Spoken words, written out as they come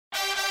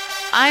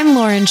I'm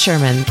Lauren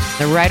Sherman,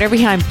 the writer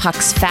behind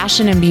Puck's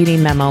Fashion and Beauty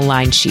Memo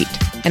line sheet,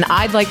 and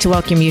I'd like to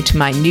welcome you to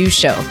my new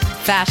show,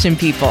 Fashion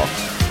People.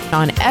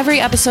 On every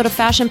episode of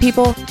Fashion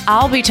People,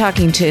 I'll be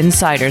talking to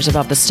insiders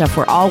about the stuff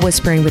we're all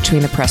whispering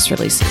between the press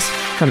releases,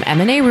 from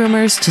M&A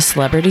rumors to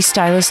celebrity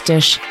stylist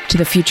dish to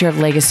the future of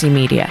legacy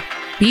media.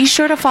 Be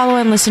sure to follow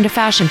and listen to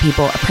Fashion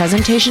People, a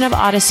presentation of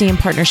Odyssey in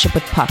partnership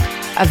with Puck,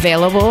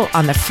 available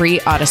on the free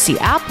Odyssey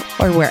app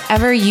or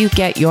wherever you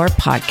get your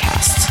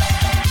podcasts.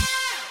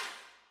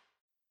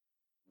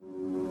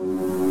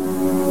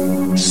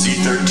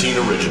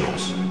 C13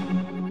 Originals.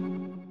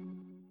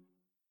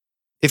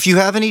 If you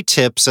have any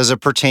tips as it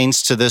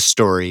pertains to this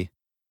story,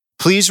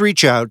 please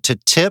reach out to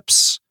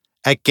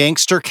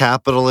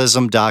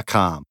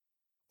tips@gangstercapitalism.com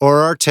or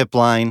our tip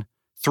line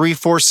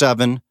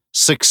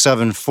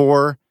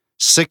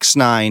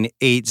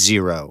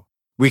 347-674-6980.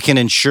 We can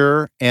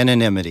ensure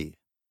anonymity.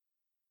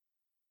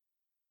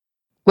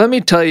 Let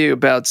me tell you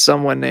about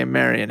someone named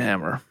Marion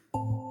Hammer.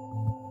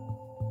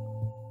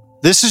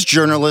 This is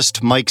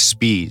journalist Mike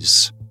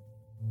Spees.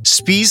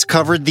 Spees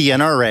covered the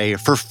NRA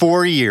for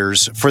 4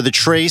 years for The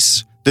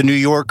Trace, The New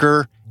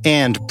Yorker,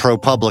 and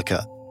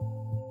ProPublica.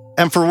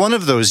 And for one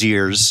of those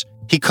years,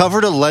 he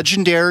covered a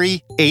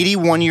legendary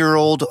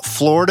 81-year-old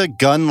Florida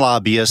gun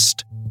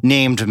lobbyist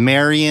named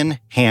Marion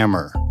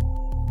Hammer.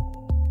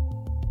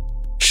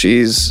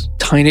 She's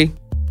tiny.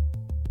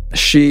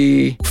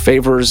 She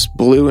favors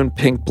blue and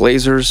pink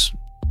blazers,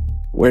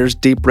 wears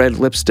deep red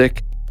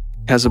lipstick,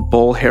 has a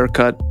bowl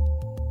haircut.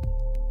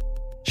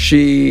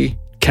 She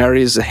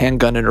carries a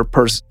handgun in her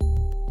purse.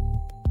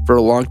 For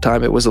a long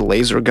time, it was a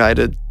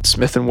laser-guided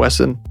Smith &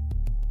 Wesson.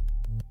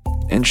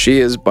 And she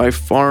is by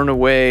far and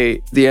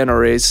away the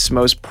NRA's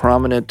most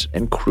prominent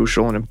and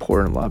crucial and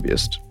important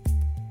lobbyist.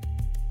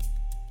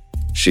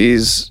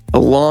 She's a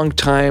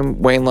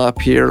long-time Wayne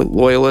LaPierre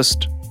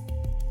loyalist.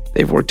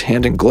 They've worked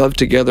hand in glove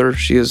together.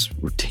 She has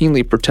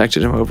routinely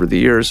protected him over the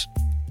years.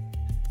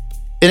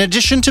 In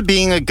addition to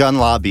being a gun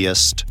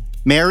lobbyist,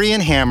 Marion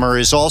Hammer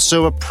is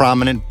also a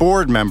prominent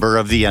board member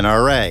of the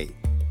NRA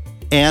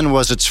and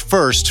was its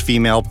first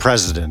female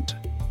president.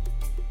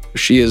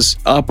 She is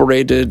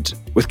operated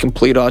with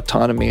complete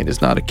autonomy and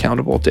is not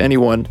accountable to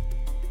anyone.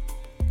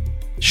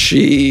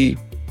 She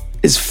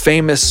is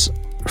famous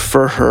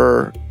for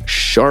her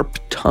sharp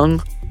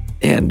tongue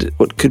and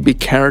what could be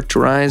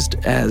characterized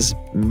as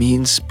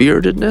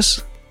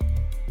mean-spiritedness.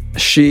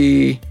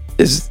 She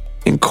is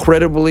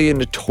incredibly and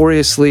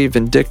notoriously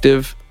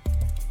vindictive.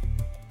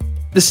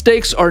 The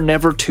stakes are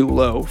never too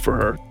low for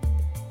her.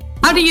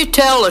 How do you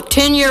tell a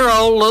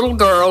 10-year-old little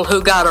girl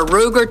who got a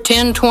Ruger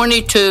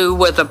 1022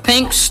 with a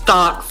pink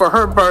stock for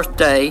her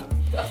birthday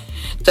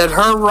that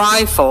her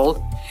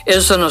rifle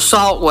is an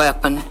assault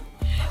weapon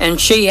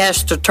and she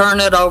has to turn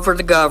it over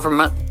to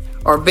government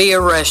or be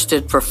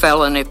arrested for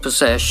felony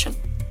possession?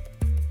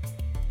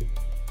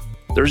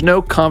 There's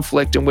no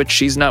conflict in which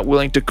she's not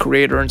willing to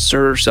create or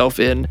insert herself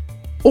in,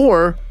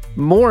 or,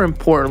 more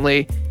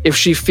importantly, if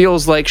she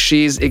feels like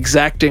she's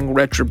exacting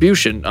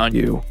retribution on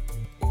you.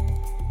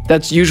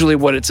 That's usually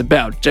what it's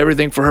about.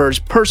 Everything for her is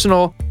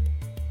personal.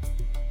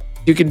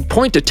 You can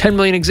point to 10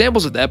 million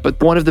examples of that,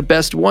 but one of the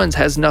best ones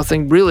has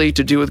nothing really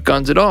to do with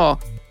guns at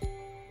all.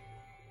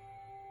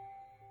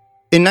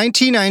 In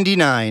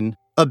 1999,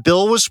 a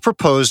bill was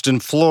proposed in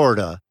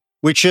Florida,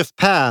 which, if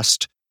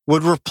passed,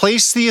 would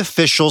replace the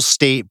official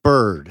state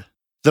bird,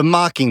 the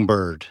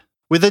mockingbird,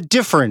 with a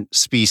different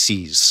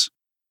species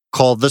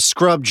called the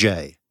scrub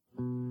jay.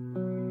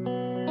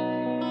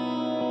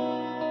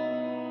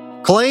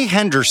 Clay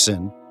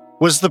Henderson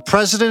was the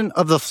president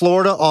of the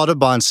Florida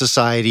Audubon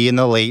Society in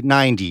the late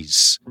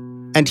 90s,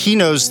 and he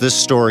knows this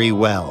story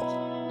well.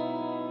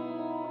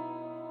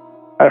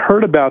 I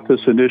heard about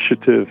this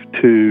initiative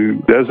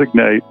to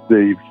designate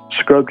the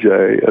scrub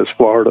jay as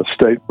Florida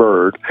state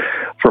bird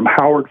from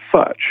Howard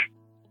Futch.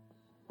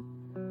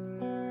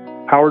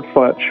 Howard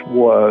Futch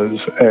was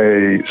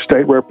a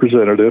state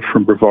representative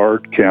from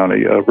Brevard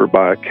County over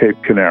by Cape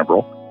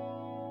Canaveral.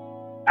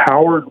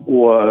 Howard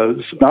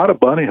was not a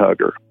bunny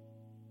hugger.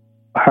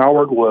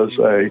 Howard was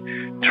a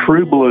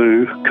true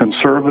blue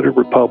conservative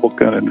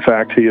Republican. In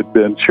fact, he had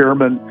been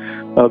chairman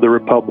of the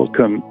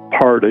Republican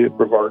Party at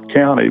Brevard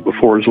County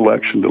before his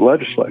election to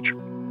legislature.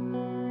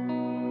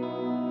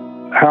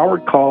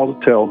 Howard called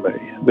to tell me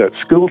that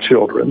school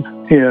children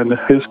in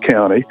his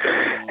county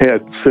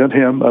had sent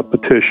him a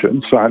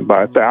petition signed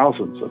by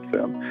thousands of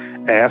them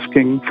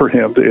asking for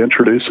him to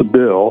introduce a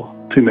bill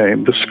to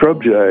name the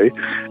scrub jay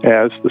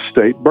as the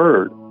state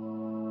bird.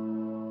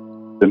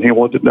 And he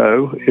wanted to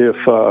know if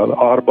the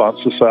Audubon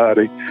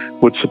Society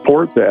would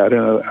support that.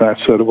 And I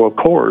said, well, of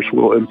course,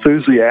 we'll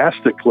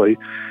enthusiastically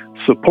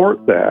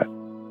support that.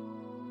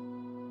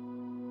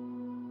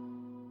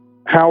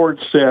 Howard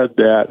said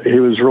that he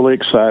was really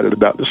excited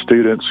about the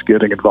students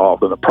getting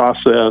involved in the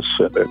process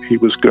and that he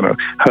was going to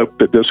hope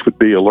that this would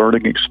be a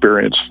learning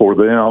experience for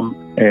them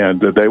and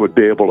that they would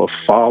be able to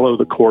follow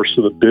the course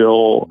of the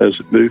bill as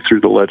it moved through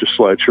the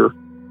legislature.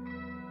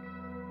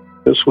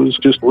 This was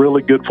just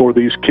really good for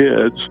these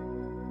kids.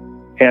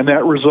 And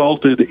that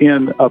resulted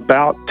in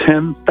about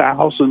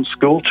 10,000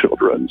 school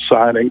children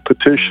signing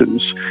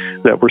petitions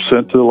that were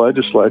sent to the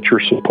legislature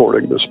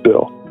supporting this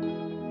bill.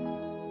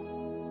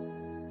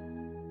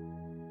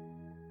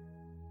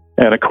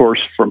 And of course,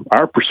 from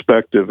our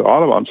perspective,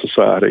 Audubon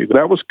Society,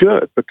 that was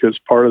good because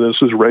part of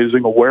this is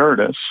raising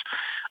awareness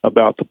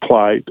about the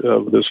plight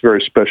of this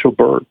very special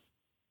bird.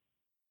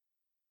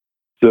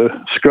 The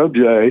scrub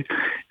jay,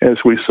 as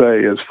we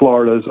say, is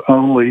Florida's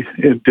only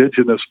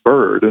indigenous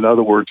bird. In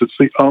other words, it's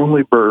the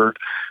only bird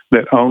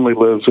that only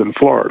lives in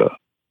Florida.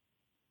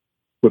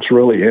 What's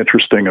really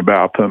interesting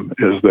about them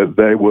is that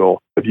they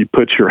will, if you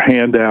put your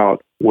hand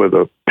out with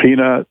a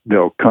peanut,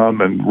 they'll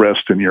come and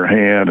rest in your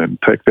hand and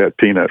take that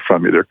peanut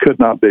from you. There could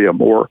not be a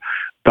more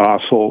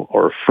docile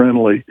or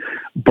friendly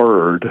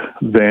bird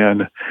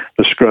than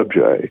the scrub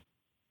jay.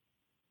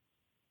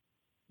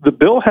 The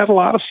bill had a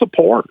lot of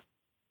support.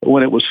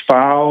 When it was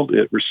filed,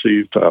 it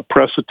received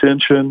press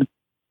attention.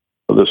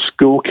 The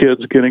school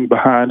kids getting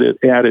behind it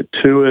added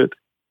to it.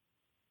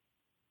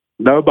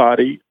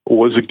 Nobody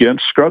was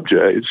against scrub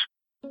jays.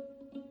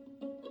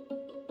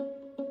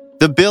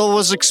 The bill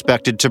was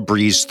expected to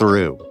breeze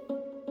through.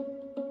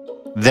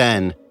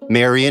 Then,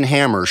 Marion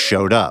Hammer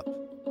showed up.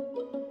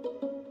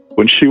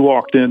 When she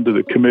walked into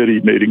the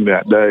committee meeting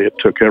that day, it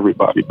took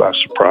everybody by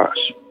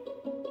surprise.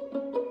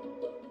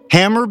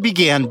 Hammer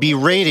began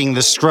berating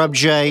the scrub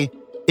jay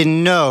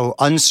in no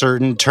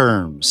uncertain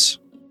terms.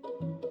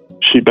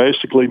 She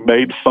basically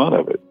made fun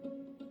of it.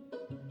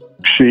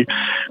 She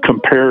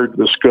compared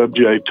the scrub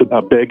jay to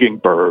a begging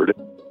bird.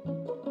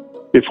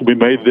 If we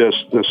made this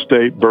the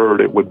state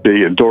bird, it would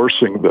be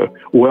endorsing the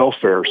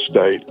welfare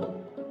state.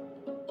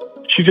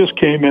 She just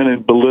came in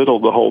and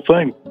belittled the whole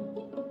thing.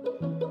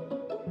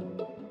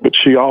 But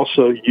she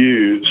also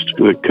used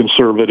the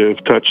conservative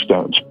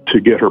touchstones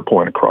to get her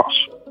point across.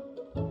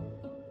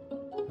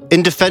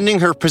 In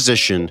defending her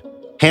position,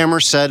 Hammer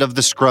said of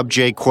the scrub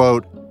jay,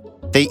 quote,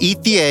 "They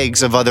eat the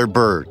eggs of other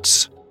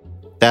birds.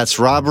 That's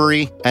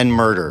robbery and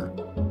murder.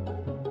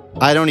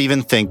 I don't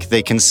even think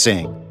they can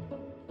sing."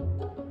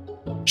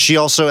 She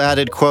also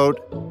added, quote,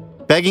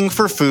 "Begging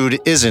for food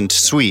isn't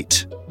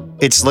sweet.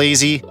 It's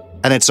lazy,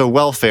 and it's a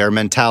welfare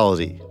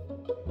mentality."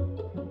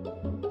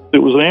 It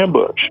was an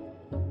ambush.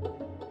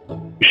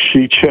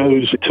 She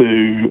chose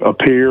to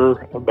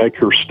appear, make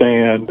her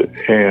stand,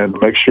 and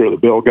make sure the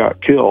bill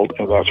got killed,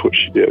 and that's what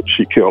she did.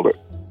 She killed it.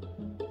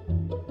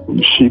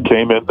 She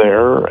came in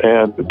there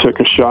and took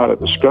a shot at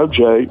the scrub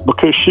jay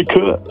because she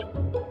could.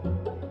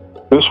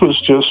 This was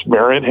just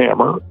Marion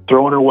Hammer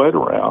throwing her weight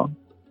around.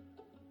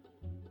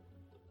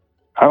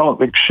 I don't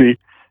think she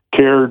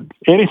cared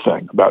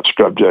anything about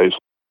scrub jays.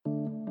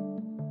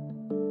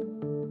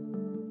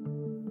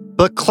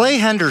 But Clay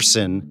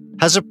Henderson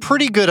has a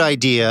pretty good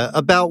idea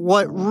about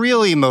what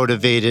really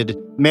motivated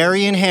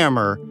Marion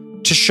Hammer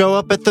to show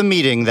up at the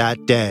meeting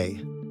that day.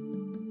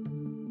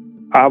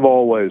 I've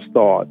always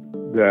thought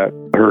that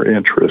her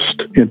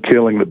interest in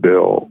killing the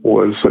bill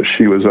was that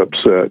she was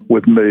upset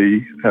with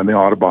me and the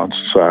Audubon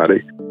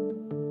Society.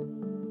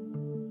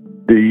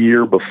 The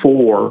year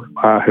before,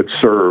 I had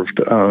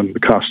served on the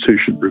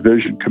Constitution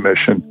Revision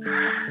Commission,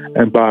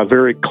 and by a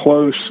very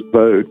close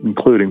vote,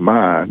 including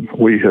mine,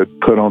 we had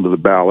put onto the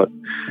ballot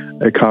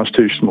a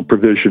constitutional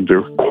provision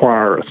to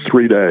require a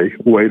 3-day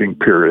waiting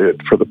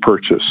period for the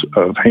purchase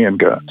of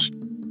handguns.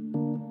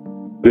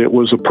 It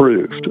was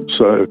approved,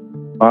 so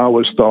I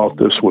always thought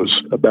this was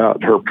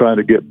about her trying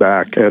to get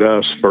back at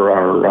us for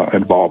our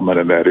involvement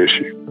in that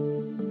issue.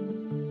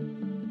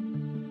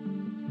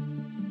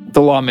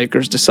 The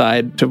lawmakers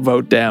decide to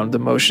vote down the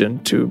motion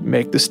to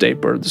make the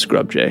state bird the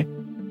scrub jay.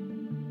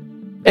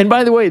 And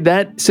by the way,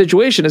 that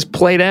situation has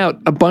played out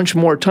a bunch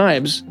more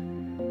times.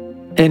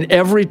 And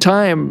every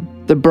time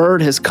the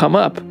bird has come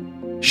up,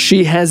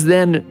 she has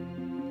then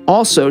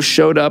also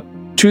showed up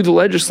to the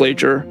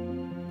legislature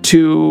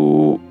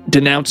to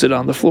denounce it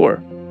on the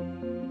floor.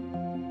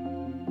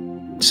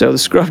 So the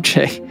scrub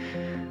jay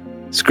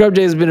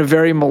has been a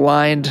very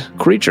maligned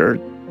creature.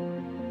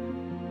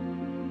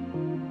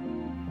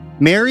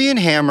 Marion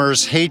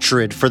Hammer's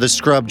hatred for the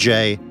scrub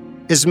jay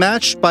is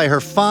matched by her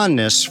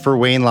fondness for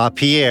Wayne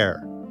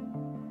LaPierre.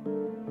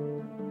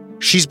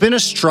 She's been a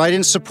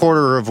strident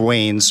supporter of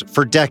Wayne's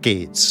for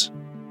decades.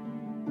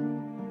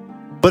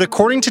 But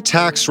according to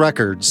tax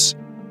records,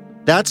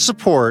 that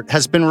support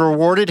has been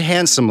rewarded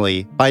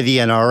handsomely by the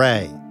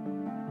NRA.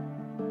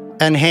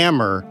 And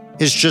Hammer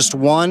is just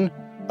one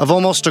of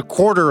almost a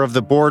quarter of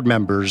the board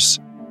members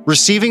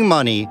receiving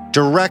money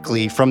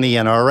directly from the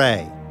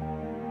NRA.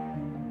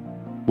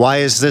 Why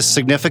is this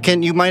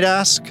significant, you might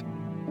ask?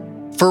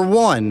 For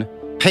one,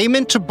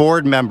 payment to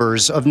board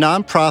members of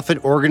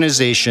nonprofit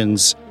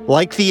organizations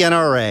like the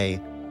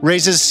NRA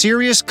raises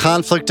serious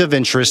conflict of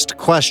interest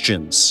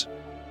questions.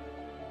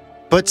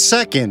 But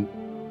second,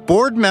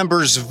 board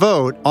members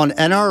vote on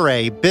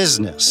NRA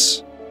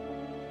business.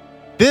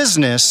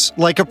 Business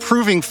like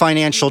approving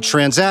financial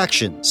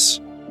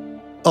transactions,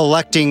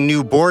 electing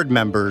new board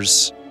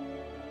members,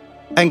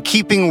 and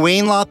keeping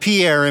Wayne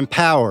LaPierre in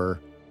power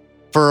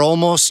for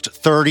almost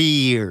 30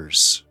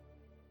 years.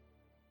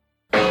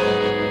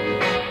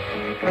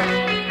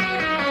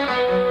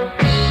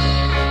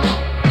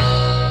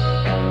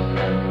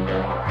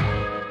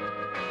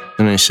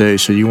 they say,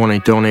 so you want to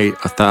donate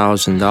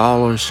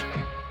 $1,000?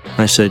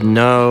 I said,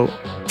 no,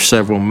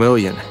 several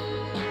million.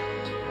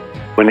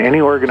 When any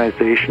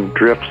organization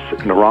drifts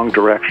in the wrong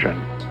direction,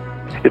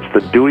 it's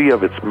the duty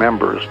of its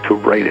members to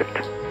right it.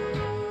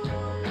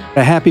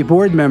 A happy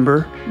board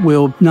member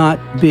will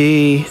not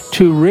be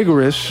too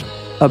rigorous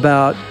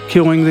about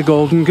killing the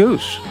golden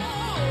goose.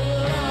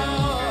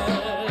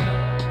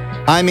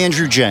 I'm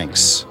Andrew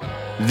Jenks.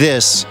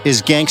 This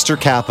is Gangster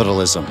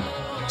Capitalism,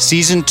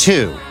 Season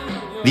 2,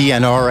 the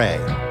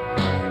NRA.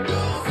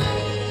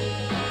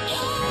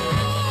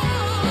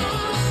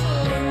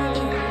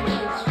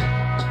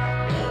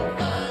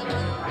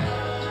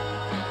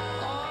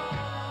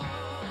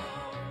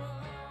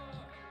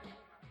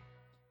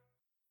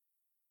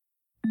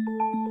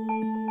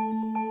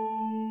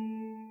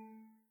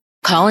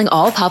 Calling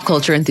all pop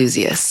culture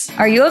enthusiasts.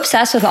 Are you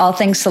obsessed with all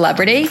things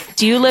celebrity?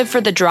 Do you live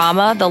for the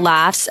drama, the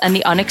laughs, and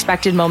the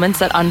unexpected moments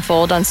that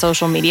unfold on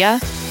social media?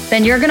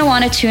 Then you're going to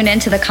want to tune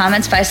in to the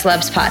Comments by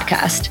Celebs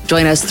podcast.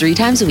 Join us 3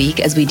 times a week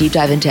as we deep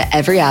dive into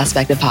every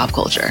aspect of pop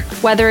culture.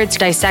 Whether it's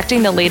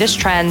dissecting the latest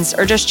trends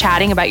or just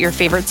chatting about your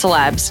favorite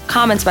celebs,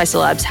 Comments by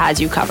Celebs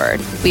has you covered.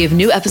 We have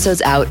new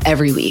episodes out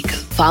every week.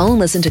 Follow and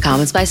listen to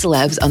Comments by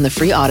Celebs on the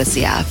free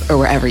Odyssey app or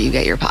wherever you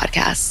get your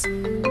podcasts.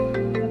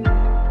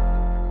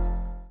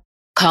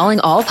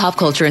 Calling all pop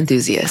culture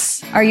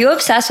enthusiasts. Are you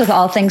obsessed with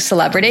all things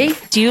celebrity?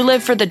 Do you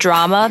live for the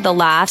drama, the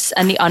laughs,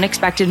 and the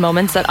unexpected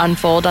moments that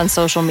unfold on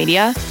social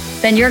media?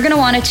 Then you're going to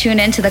want to tune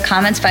in to the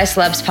Comments by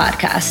Celebs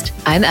podcast.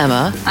 I'm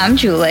Emma. I'm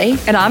Julie.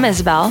 And I'm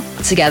Isabel.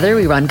 Together,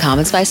 we run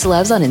Comments by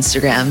Celebs on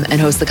Instagram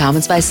and host the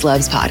Comments by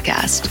Celebs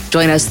podcast.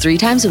 Join us 3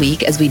 times a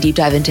week as we deep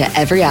dive into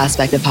every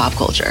aspect of pop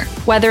culture.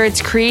 Whether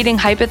it's creating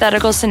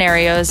hypothetical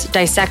scenarios,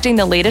 dissecting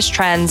the latest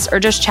trends,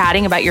 or just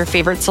chatting about your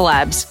favorite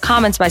celebs,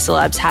 Comments by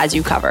Celebs has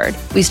you covered.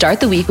 We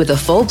start the week with a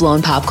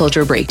full-blown pop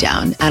culture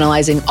breakdown,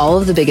 analyzing all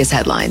of the biggest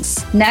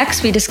headlines.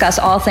 Next, we discuss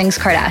all things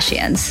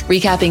Kardashians,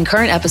 recapping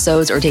current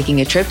episodes or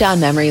taking a trip down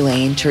memory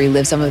lane to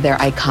relive some of their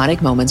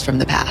iconic moments from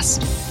the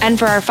past. And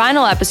for our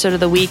final episode of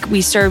the week,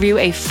 we serve you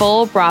a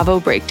full Bravo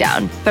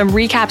breakdown. From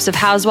recaps of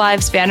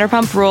Housewives,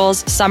 Vanderpump Rules,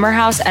 Summer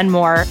House, and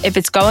more, if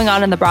it's going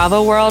on in the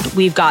Bravo world,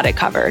 we've got it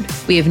covered.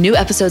 We have new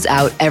episodes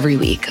out every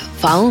week.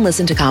 Follow and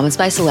listen to Comments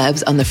by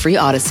Celebs on the free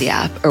Odyssey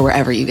app or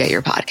wherever you get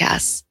your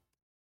podcasts.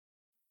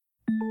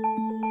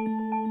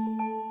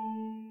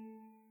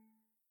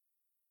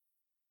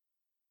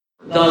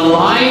 The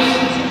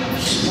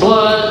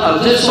lifeblood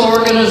of this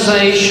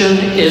organization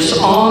is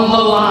on the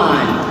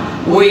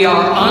line. We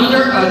are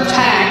under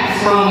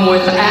attack from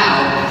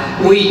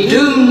without. We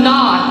do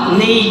not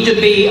need to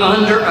be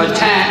under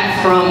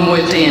attack from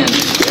within.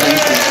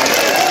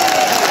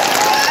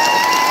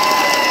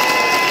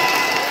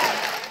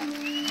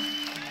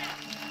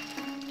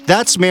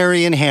 That's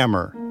Marion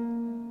Hammer,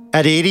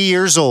 at 80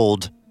 years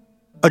old,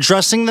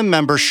 addressing the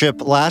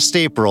membership last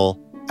April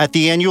at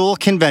the annual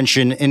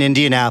convention in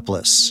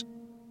Indianapolis.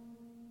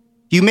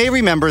 You may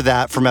remember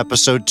that from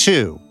episode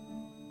 2.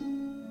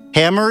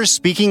 Hammer is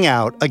speaking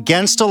out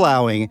against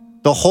allowing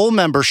the whole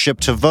membership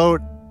to vote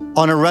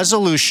on a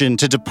resolution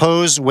to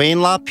depose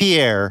Wayne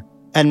LaPierre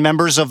and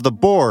members of the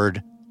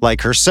board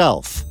like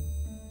herself.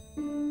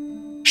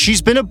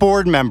 She's been a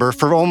board member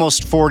for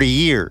almost 40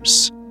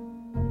 years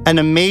and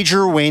a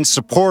major Wayne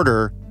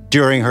supporter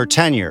during her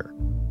tenure.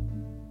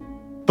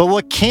 But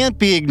what can't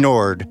be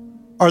ignored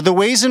are the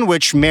ways in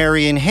which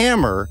Marion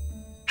Hammer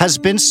has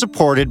been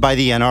supported by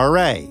the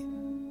NRA.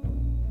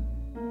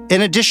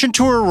 In addition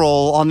to her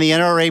role on the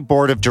NRA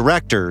Board of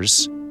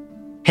Directors,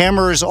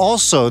 Hammer is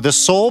also the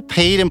sole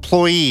paid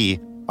employee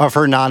of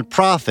her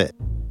nonprofit,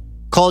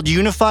 called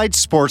Unified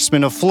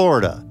Sportsmen of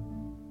Florida,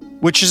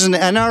 which is an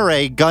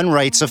NRA gun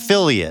rights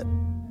affiliate.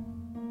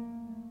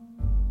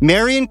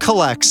 Marion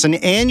collects an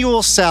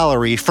annual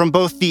salary from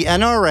both the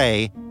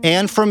NRA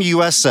and from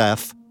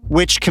USF,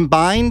 which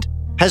combined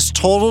has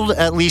totaled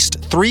at least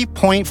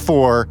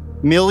 $3.4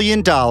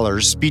 million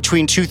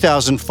between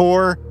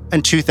 2004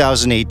 and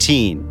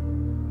 2018.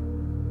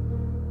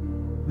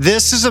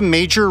 This is a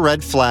major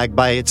red flag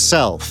by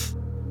itself,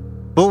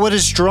 but what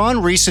has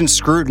drawn recent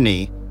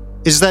scrutiny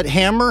is that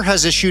Hammer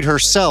has issued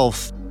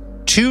herself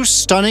 2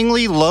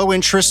 stunningly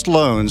low-interest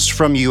loans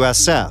from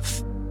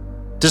USF,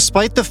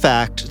 despite the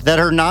fact that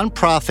her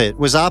nonprofit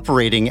was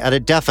operating at a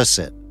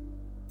deficit.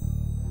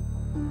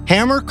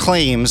 Hammer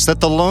claims that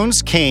the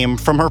loans came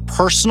from her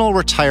personal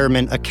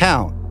retirement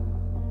account,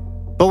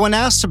 but when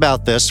asked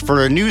about this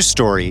for a news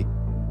story,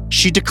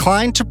 she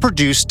declined to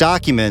produce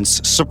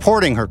documents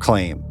supporting her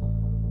claim.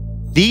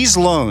 These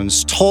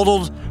loans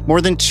totaled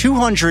more than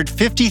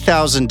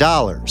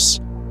 $250,000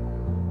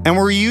 and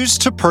were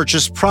used to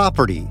purchase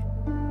property,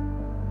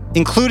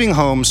 including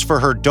homes for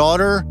her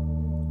daughter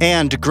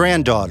and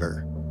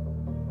granddaughter.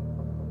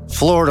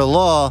 Florida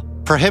law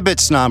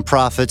prohibits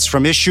nonprofits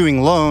from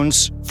issuing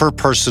loans for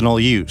personal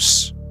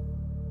use.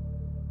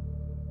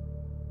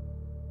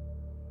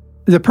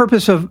 The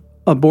purpose of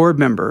a board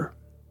member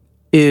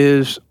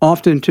is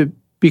often to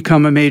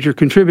become a major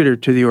contributor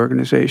to the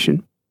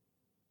organization,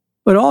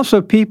 but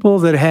also people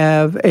that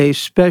have a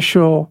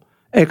special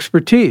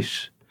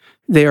expertise.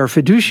 They are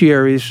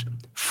fiduciaries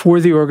for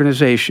the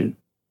organization.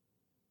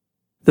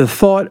 The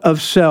thought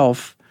of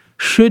self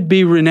should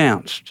be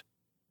renounced.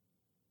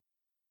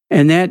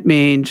 And that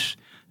means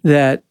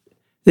that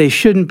they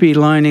shouldn't be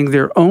lining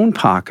their own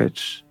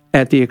pockets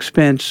at the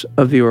expense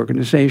of the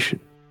organization.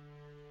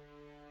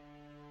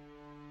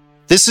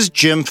 This is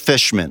Jim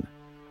Fishman,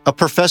 a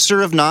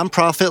professor of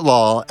nonprofit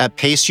law at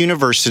Pace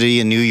University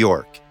in New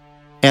York,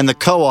 and the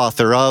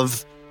co-author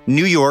of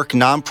New York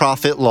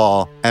Nonprofit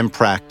Law and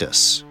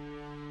Practice.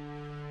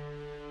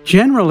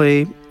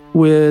 Generally,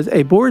 with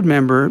a board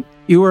member,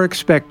 you are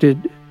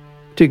expected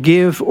to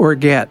give or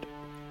get.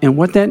 And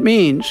what that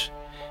means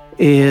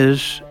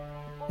is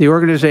the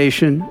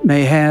organization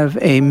may have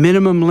a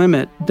minimum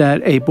limit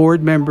that a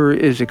board member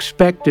is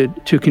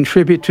expected to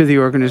contribute to the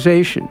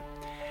organization.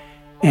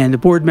 And the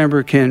board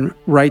member can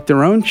write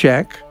their own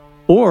check,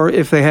 or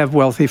if they have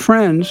wealthy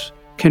friends,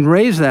 can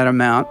raise that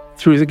amount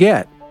through the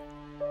get.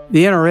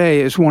 The NRA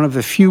is one of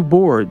the few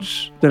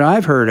boards that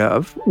I've heard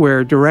of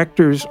where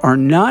directors are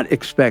not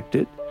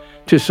expected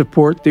to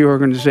support the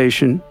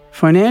organization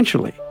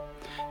financially.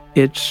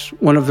 It's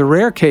one of the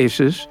rare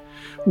cases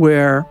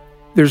where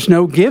there's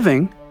no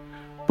giving,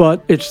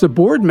 but it's the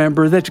board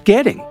member that's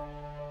getting.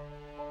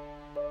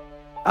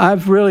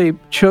 I've really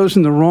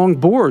chosen the wrong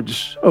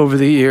boards over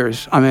the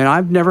years. I mean,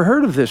 I've never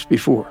heard of this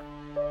before.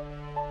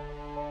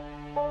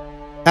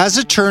 As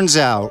it turns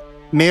out,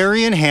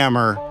 Marion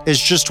Hammer is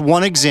just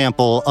one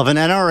example of an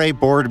NRA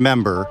board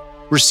member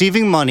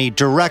receiving money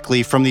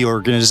directly from the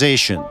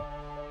organization.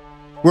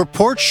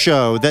 Reports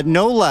show that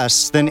no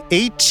less than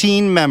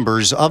 18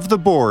 members of the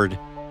board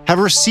have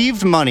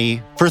received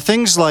money for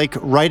things like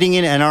writing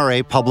in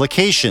NRA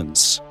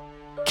publications,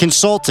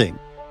 consulting,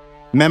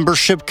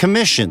 membership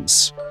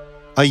commissions,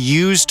 a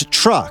used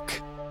truck,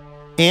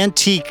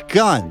 antique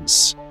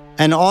guns,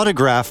 and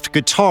autographed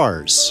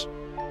guitars.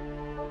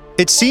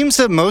 It seems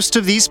that most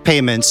of these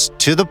payments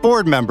to the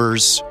board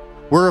members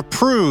were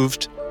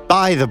approved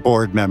by the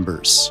board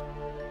members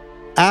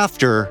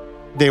after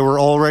they were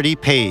already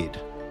paid.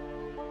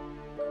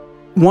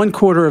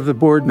 1/4 of the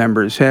board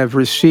members have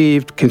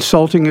received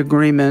consulting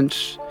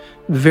agreements,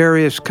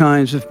 various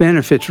kinds of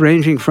benefits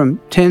ranging from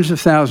tens of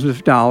thousands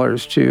of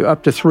dollars to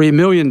up to $3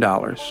 million.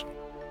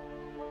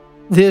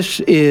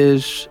 This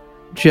is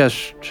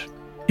just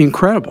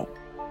incredible.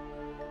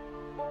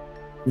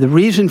 The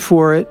reason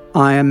for it,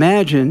 I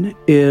imagine,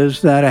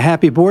 is that a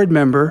happy board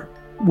member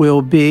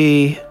will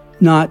be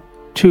not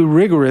too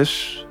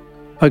rigorous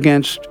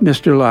against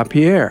Mr.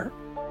 LaPierre.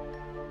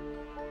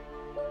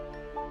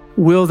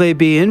 Will they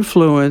be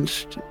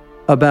influenced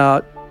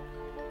about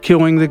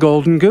killing the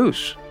golden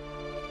goose?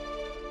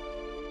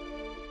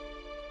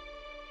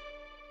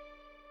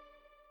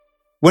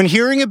 When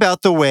hearing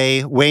about the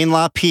way Wayne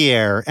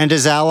LaPierre and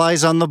his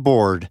allies on the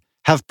board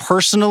have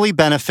personally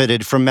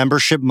benefited from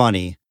membership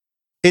money,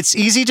 it's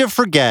easy to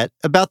forget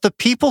about the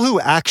people who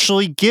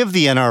actually give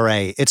the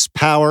NRA its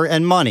power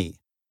and money,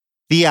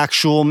 the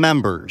actual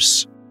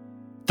members,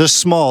 the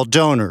small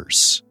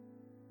donors,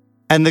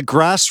 and the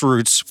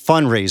grassroots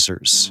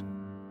fundraisers.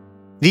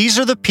 These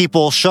are the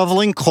people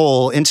shoveling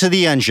coal into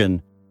the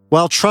engine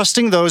while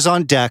trusting those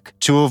on deck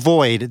to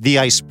avoid the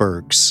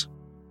icebergs.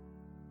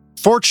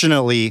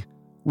 Fortunately,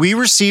 we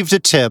received a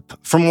tip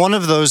from one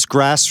of those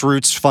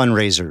grassroots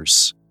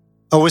fundraisers,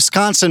 a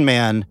Wisconsin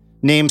man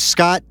named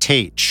Scott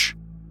Tate,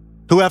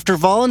 who, after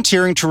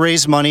volunteering to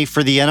raise money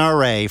for the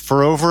NRA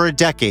for over a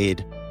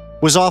decade,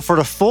 was offered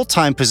a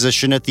full-time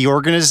position at the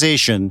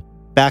organization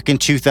back in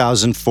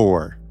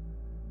 2004.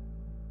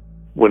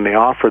 When they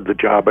offered the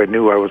job, I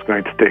knew I was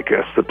going to take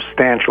a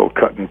substantial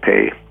cut in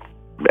pay,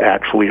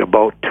 actually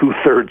about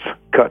 2/3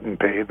 cut in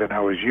pay than I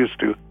was used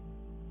to.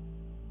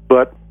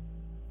 But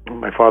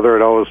my father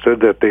had always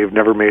said that they've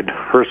never made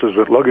hearses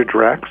with luggage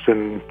racks,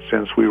 and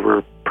since we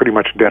were pretty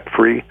much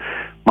debt-free,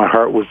 my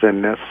heart was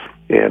in this,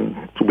 and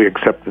so we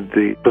accepted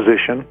the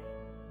position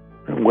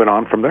and went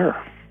on from there.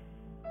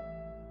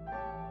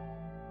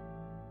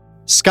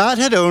 Scott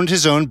had owned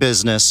his own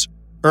business,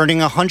 earning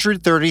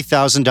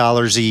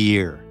 $130,000 a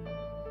year.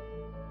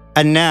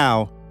 And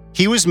now,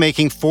 he was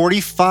making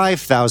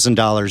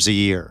 $45,000 a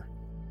year.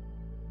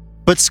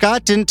 But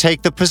Scott didn't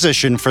take the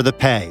position for the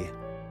pay.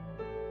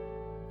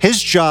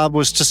 His job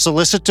was to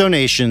solicit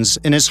donations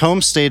in his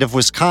home state of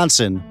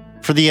Wisconsin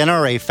for the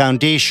NRA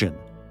Foundation,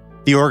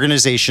 the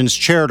organization's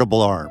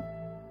charitable arm.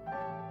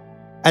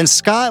 And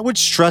Scott would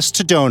stress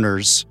to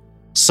donors,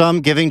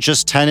 some giving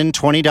just $10 and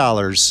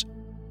 $20,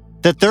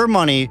 that their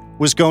money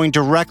was going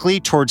directly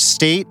towards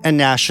state and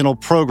national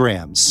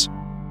programs,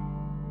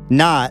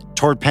 not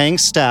toward paying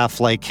staff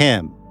like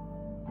him.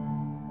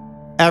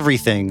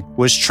 Everything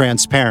was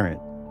transparent.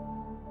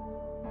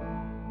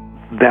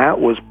 That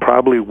was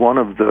probably one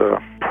of the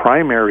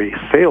primary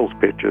sales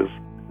pitches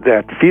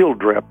that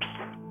field reps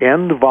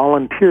and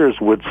volunteers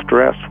would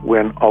stress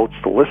when out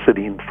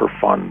soliciting for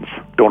funds,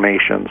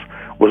 donations,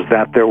 was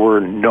that there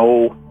were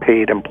no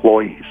paid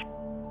employees.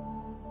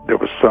 There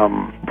was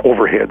some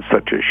overhead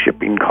such as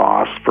shipping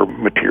costs for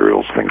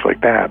materials, things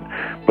like that,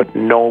 but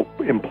no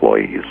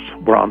employees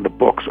were on the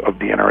books of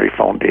the NRA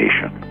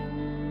Foundation.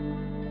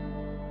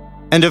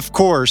 And of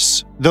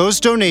course, those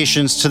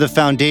donations to the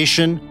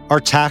foundation are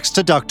tax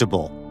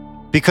deductible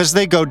because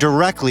they go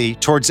directly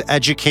towards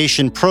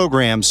education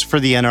programs for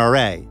the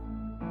NRA,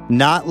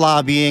 not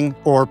lobbying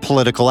or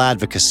political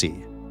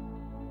advocacy.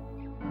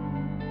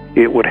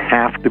 It would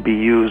have to be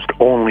used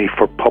only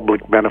for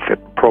public benefit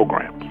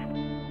programs.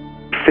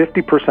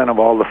 50% of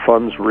all the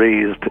funds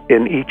raised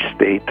in each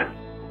state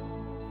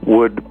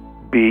would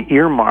be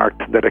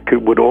earmarked that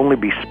would only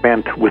be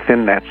spent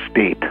within that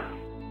state.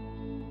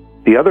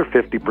 The other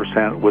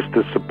 50% was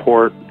to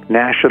support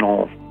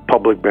national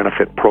public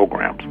benefit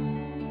programs.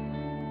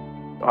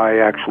 I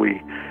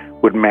actually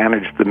would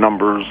manage the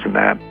numbers, and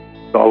that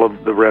all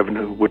of the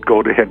revenue would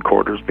go to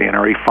headquarters, the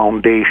NRA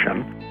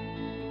Foundation.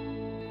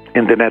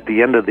 And then at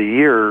the end of the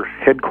year,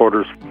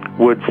 headquarters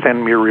would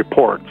send me a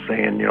report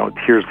saying,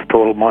 here's the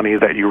total money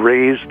that you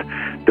raised,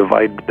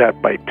 divide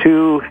that by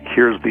 2,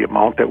 here's the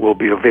amount that will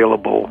be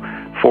available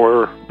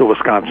for the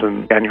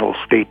Wisconsin Annual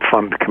State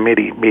Fund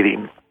Committee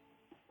meeting.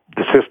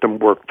 The system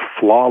worked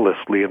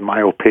flawlessly, in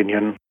my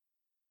opinion.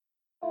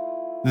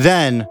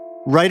 Then,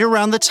 right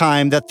around the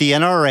time that the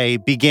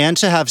NRA began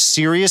to have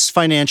serious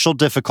financial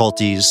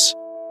difficulties,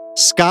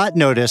 Scott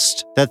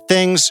noticed that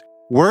things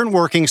weren't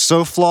working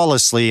so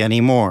flawlessly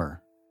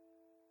anymore.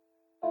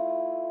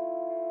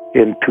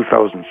 In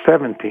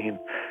 2017,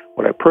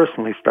 what I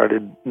personally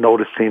started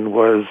noticing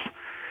was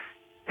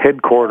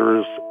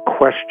headquarters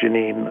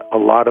questioning a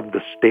lot of the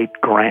state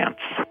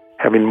grants,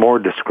 having more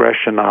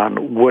discretion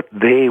on what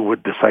they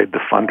would decide to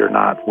fund or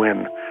not,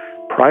 when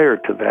prior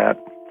to that,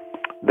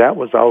 that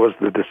was always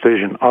the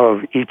decision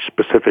of each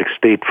specific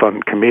state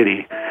fund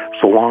committee,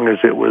 so long as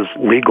it was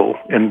legal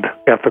and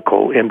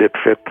ethical and it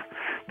fit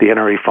the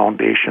NRA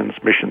Foundation's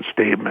mission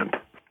statement.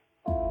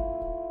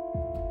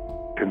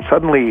 And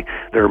suddenly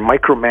they're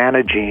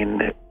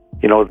micromanaging,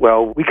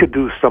 we could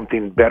do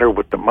something better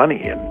with the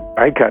money. And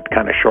I got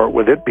kind of short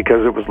with it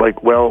because it was like,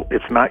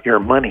 it's not your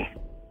money.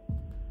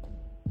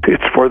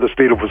 It's for the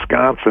state of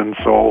Wisconsin,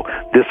 so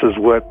this is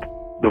what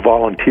the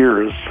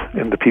volunteers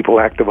and the people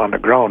active on the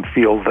ground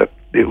feel that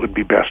it would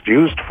be best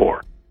used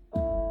for.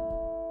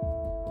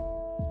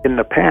 In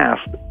the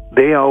past,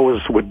 they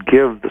always would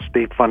give the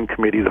State Fund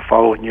Committee the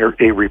following year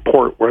a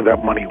report where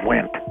that money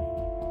went.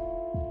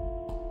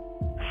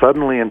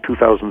 Suddenly in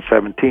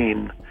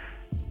 2017,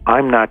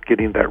 I'm not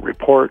getting that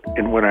report,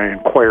 and when I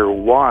inquire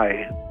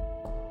why,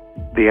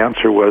 the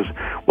answer was,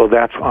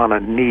 that's on a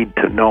need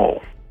to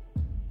know.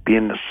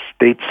 Being the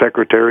state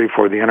secretary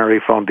for the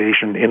NRA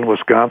Foundation in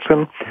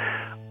Wisconsin,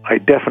 I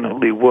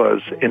definitely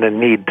was in a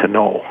need to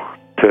know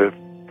to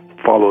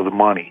follow the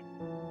money.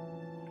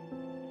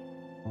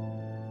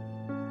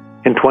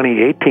 In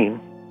 2018,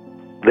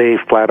 they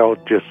flat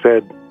out just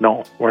said,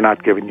 no, we're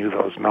not giving you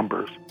those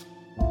numbers.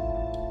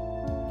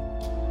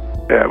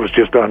 That was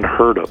just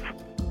unheard of.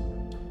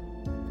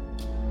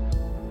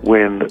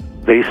 When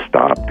they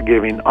stopped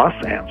giving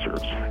us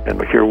answers,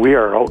 and here we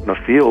are out in the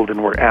field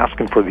and we're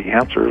asking for the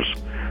answers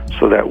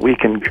so that we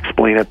can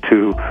explain it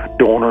to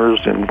donors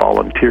and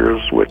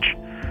volunteers, which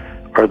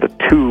are the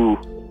two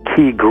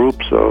key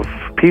groups of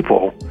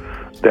people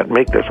that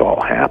make this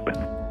all happen.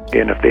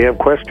 And if they have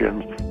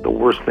questions, the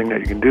worst thing that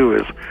you can do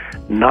is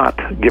not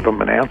give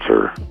them an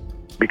answer,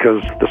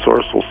 because the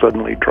source will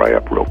suddenly dry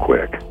up real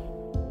quick.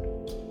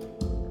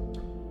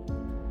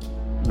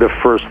 The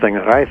first thing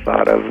that I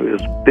thought of is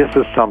this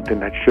is something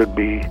that should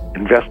be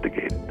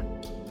investigated,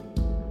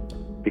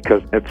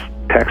 because it's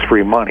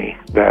tax-free money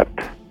that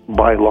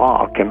by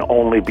law can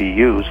only be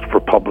used for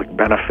public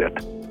benefit.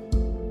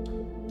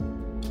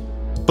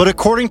 But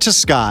according to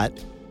Scott,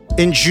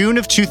 in June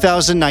of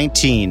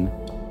 2019,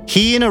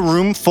 he and a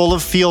room full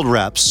of field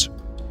reps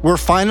were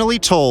finally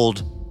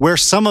told where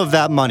some of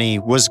that money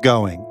was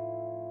going.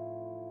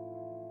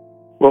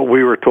 Well,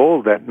 we were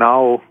told that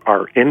now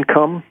our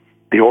income,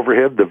 the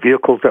overhead, the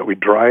vehicles that we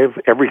drive,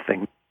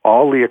 everything,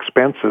 all the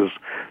expenses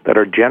that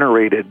are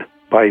generated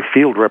by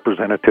field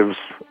representatives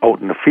out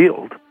in the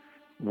field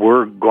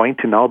were going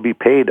to now be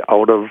paid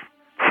out of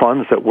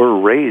funds that were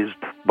raised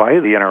by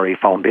the NRA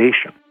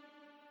Foundation.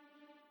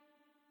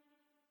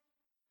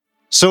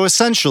 So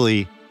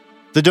essentially,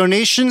 the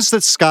donations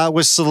that Scott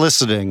was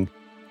soliciting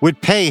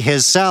would pay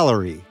his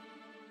salary.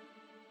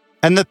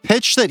 And the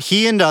pitch that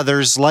he and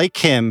others like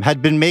him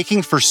had been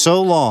making for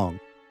so long,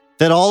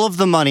 that all of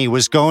the money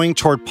was going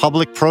toward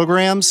public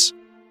programs,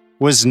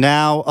 was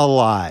now a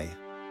lie.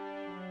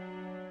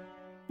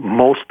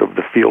 Most of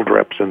the field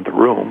reps in the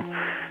room,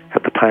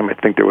 at the time I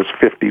think there was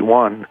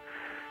 51,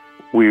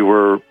 we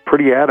were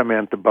pretty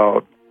adamant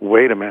about,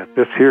 wait a minute,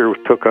 this here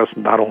took us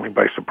not only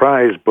by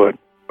surprise, but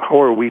how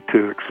are we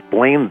to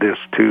explain this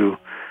to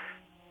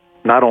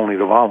not only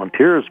the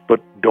volunteers,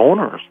 but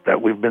donors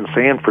that we've been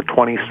saying for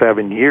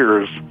 27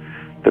 years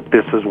that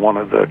this is one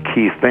of the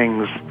key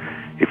things.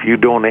 If you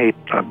donate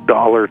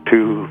 $1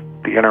 to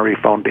the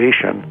NRA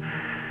Foundation,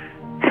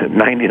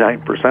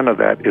 99% of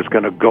that is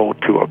going to go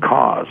to a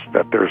cause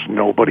that there's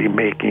nobody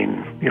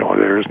making,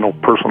 there is no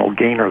personal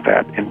gain or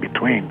that in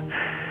between.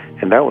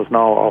 And that was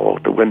now all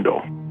out the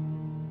window.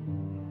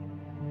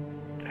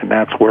 And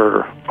that's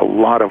where a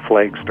lot of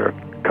flags start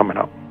coming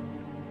up.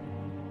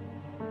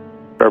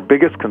 Our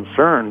biggest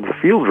concern, the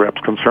field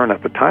rep's concern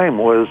at the time,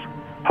 was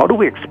how do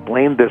we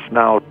explain this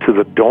now to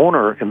the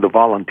donor and the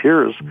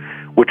volunteers,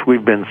 which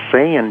we've been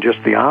saying just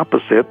the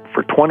opposite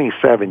for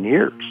 27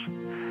 years.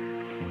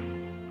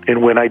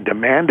 And when I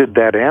demanded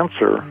that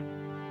answer,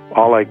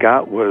 all I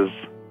got was,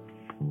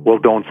 well,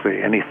 don't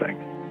say anything.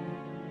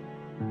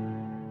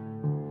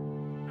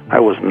 I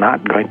was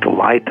not going to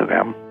lie to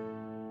them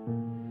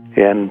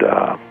and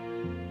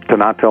to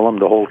not tell them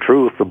the whole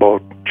truth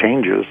about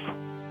changes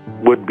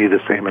would be the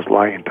same as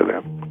lying to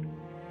them.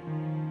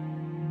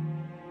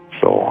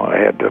 So I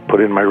had to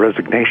put in my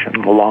resignation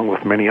along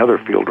with many other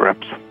field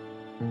reps.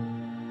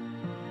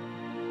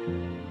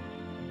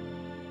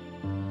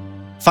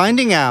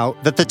 Finding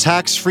out that the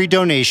tax-free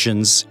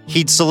donations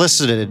he'd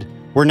solicited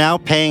were now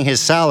paying his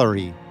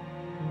salary,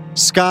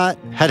 Scott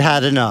had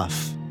had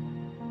enough.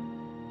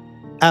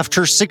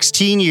 After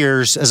 16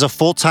 years as a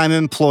full-time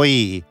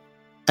employee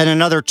and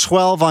another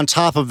 12 on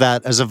top of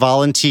that as a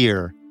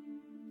volunteer,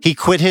 he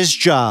quit his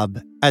job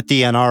at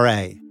the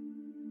NRA.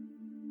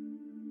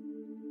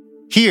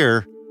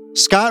 Here,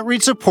 Scott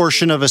reads a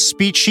portion of a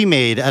speech he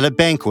made at a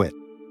banquet,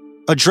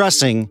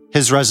 addressing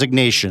his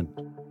resignation.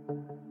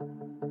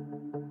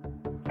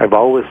 I've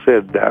always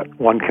said that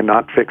one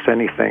cannot fix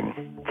anything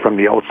from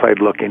the outside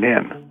looking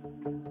in.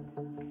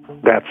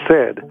 That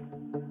said,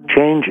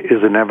 change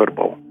is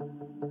inevitable,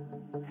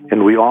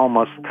 and we all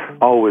must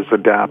always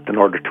adapt in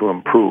order to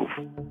improve.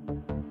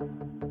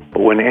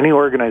 But when any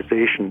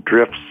organization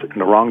drifts in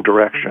the wrong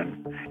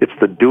direction, it's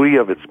the duty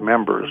of its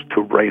members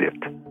to right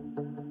it.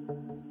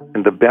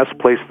 And the best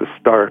place to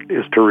start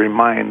is to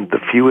remind the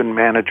few in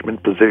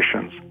management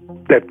positions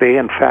that they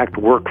in fact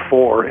work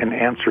for and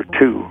answer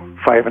to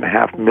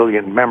 5.5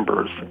 million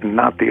members and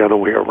not the other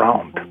way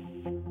around.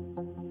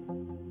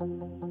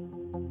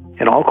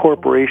 In all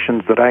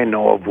corporations that I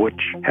know of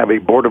which have a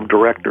board of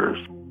directors,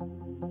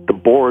 the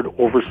board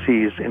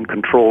oversees and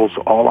controls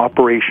all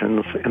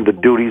operations and the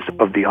duties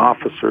of the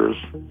officers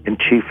and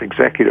chief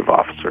executive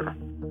officer.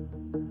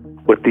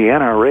 With the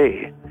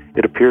NRA,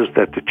 it appears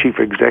that the chief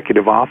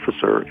executive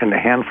officer and a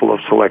handful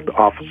of select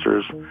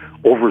officers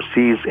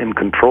oversees and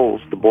controls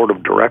the board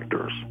of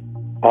directors,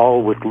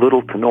 all with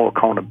little to no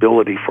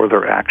accountability for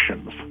their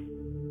actions.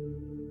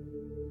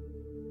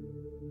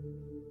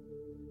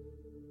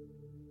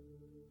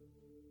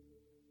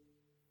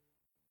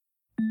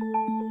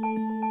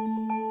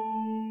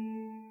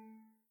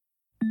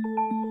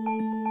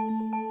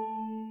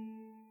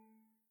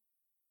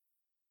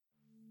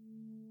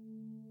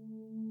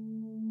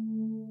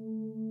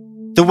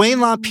 The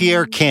Wayne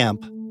LaPierre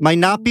camp might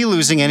not be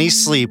losing any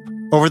sleep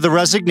over the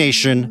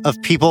resignation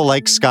of people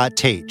like Scott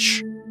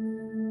Tate.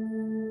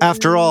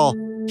 After all,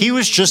 he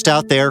was just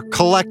out there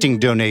collecting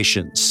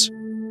donations.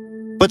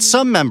 But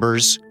some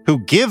members who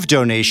give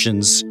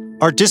donations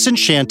are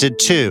disenchanted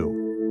too.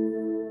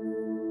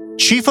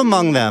 Chief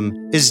among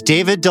them is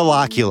David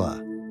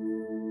Delacula.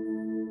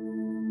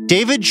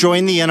 David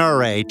joined the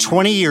NRA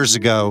 20 years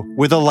ago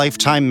with a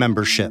lifetime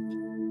membership.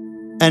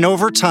 And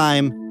over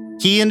time,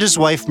 he and his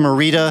wife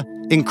Marita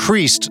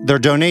increased their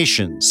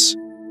donations.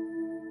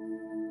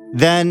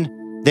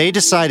 Then they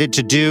decided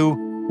to do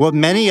what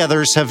many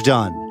others have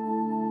done: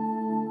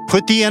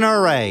 put the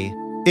NRA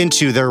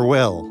into their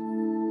will.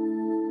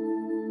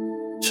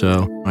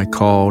 So I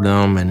called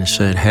them and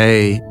said,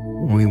 hey,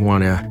 we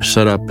want to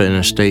set up an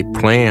estate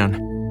plan.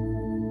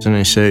 And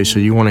they say, so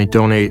you want to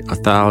donate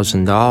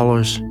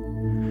 $1,000?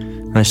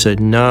 And I said,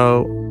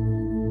 no,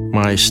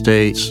 my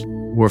estate's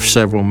worth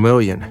several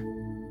million.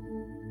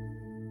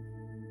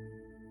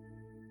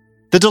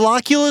 The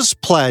Delaculas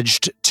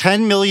pledged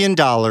 $10 million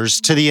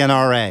to the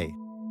NRA.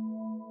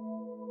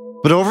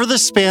 But over the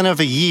span of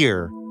a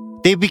year,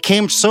 they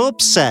became so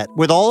upset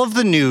with all of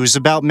the news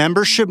about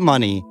membership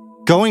money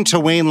going to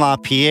Wayne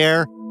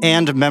LaPierre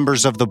and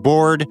members of the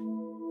board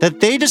that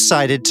they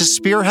decided to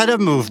spearhead a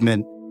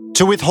movement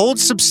to withhold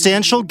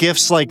substantial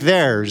gifts like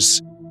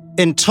theirs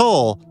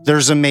until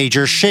there's a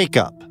major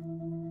shakeup.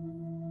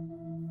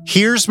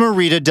 Here's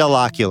Marita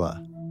Delacula.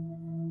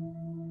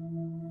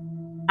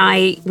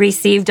 I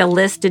received a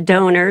list of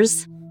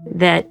donors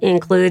that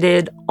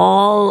included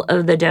all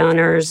of the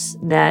donors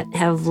that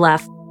have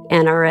left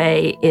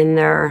NRA in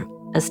their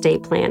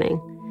estate planning.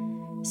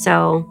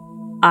 So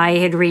I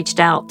had reached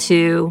out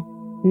to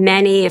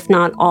many, if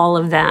not all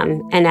of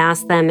them, and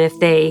asked them if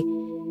they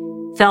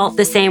felt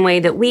the same way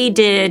that we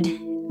did,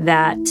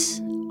 that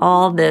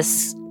all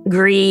this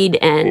greed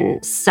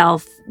and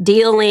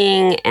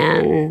self-dealing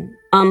and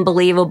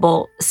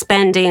unbelievable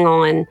spending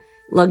on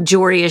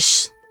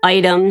luxurious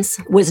items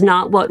was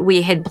not what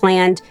we had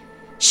planned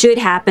should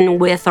happen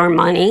with our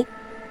money,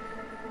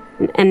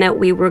 and that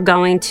we were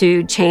going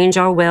to change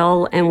our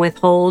will and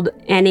withhold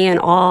any and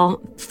all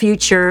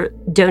future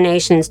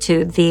donations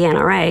to the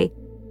NRA.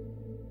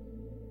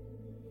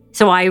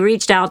 So I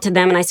reached out to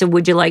them and I said,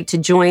 would you like to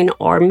join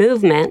our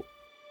movement?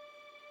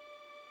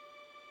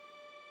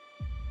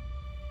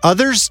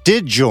 Others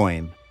did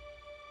join,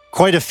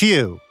 quite a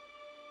few,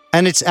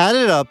 and it's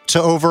added up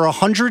to over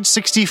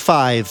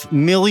 $165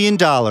 million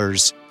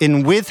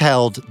in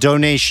withheld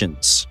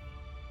donations.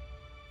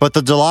 But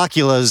the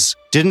Delaculas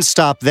didn't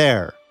stop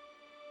there.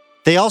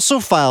 They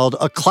also filed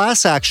a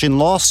class action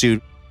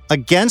lawsuit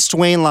against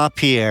Wayne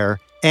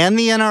LaPierre and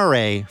the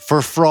NRA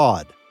for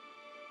fraud.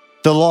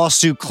 The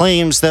lawsuit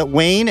claims that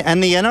Wayne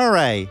and the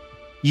NRA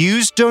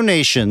used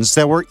donations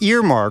that were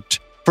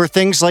earmarked for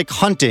things like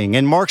hunting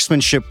and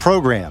marksmanship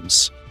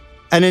programs,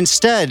 and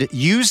instead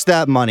used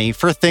that money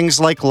for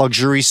things like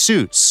luxury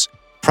suits,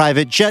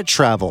 private jet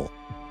travel,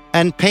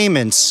 and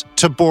payments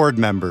to board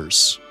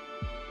members.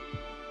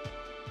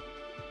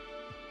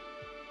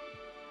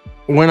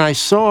 When I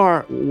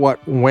saw what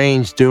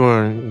Wayne's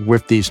doing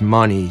with these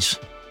monies,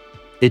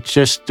 it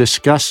just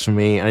disgusts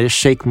me, and I just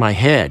shake my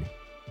head.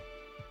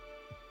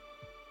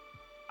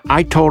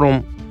 I told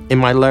him in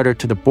my letter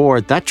to the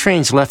board, that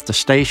train's left the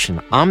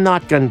station. I'm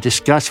not going to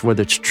discuss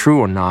whether it's true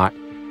or not,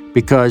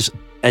 because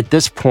at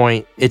this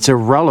point, it's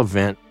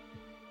irrelevant.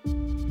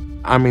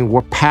 I mean,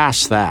 we're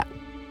past that.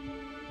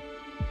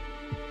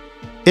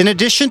 In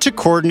addition to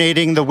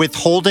coordinating the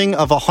withholding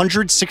of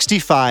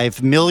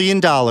 $165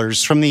 million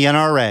from the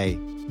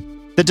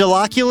NRA, the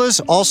Delaculas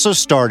also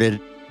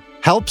started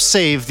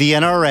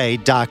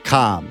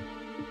HelpSaveTheNRA.com.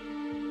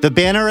 The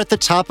banner at the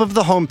top of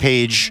the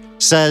homepage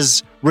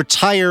says,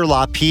 Retire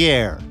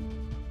LaPierre.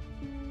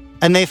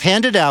 And they've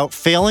handed out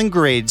failing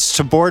grades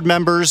to board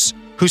members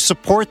who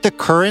support the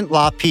current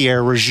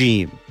LaPierre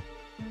regime.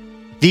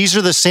 These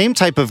are the same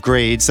type of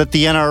grades that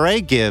the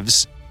NRA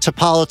gives to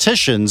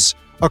politicians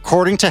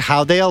according to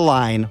how they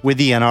align with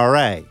the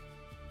NRA.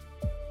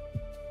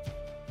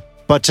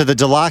 But to the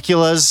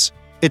Delaculas,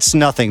 it's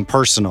nothing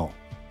personal.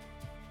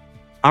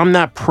 I'm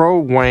not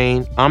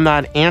pro-Wayne. I'm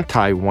not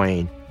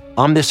anti-Wayne.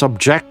 I'm this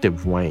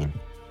objective Wayne.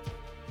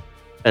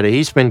 And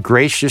he's been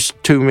gracious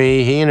to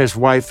me. He and his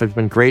wife have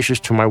been gracious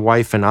to my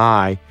wife and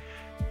I.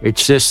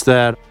 It's just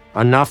that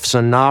enough's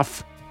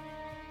enough.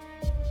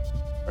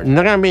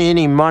 Not going to be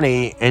any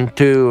money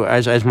into,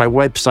 as my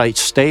website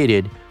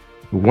stated,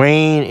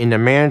 Wayne and the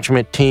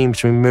management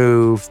team's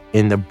removed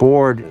and the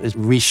board is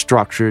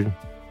restructured.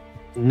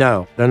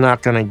 No, they're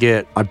not going to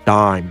get a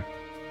dime.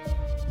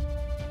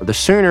 The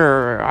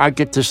sooner I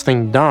get this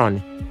thing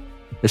done,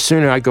 the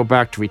sooner I go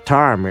back to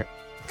retirement,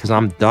 because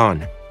I'm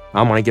done.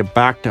 I'm going to get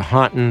back to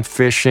hunting,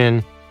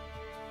 fishing.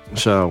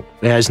 So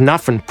it has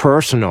nothing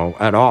personal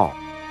at all.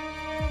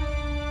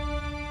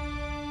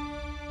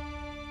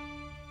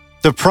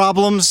 The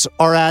problems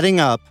are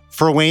adding up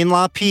for Wayne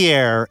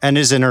LaPierre and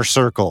his inner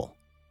circle.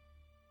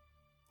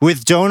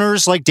 With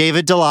donors like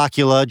David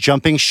Delacula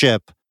jumping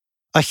ship,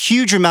 a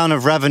huge amount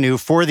of revenue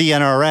for the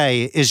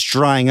NRA is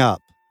drying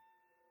up.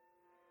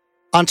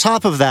 On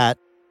top of that,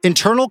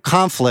 internal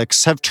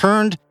conflicts have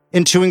turned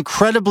into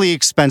incredibly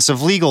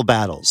expensive legal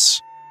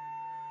battles.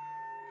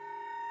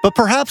 But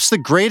perhaps the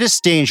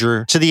greatest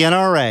danger to the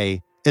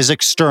NRA is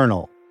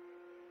external.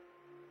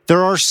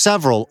 There are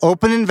several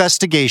open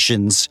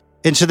investigations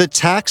into the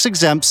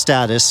tax-exempt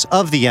status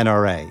of the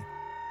NRA,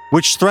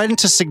 which threaten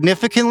to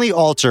significantly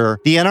alter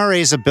the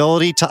NRA's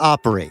ability to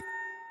operate.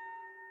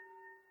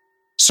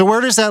 So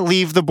where does that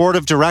leave the board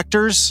of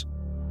directors?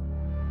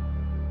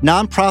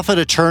 Nonprofit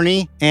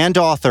attorney and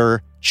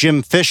author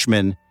Jim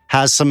Fishman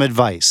has some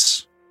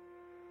advice.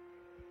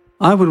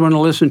 I would want to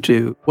listen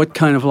to what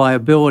kind of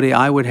liability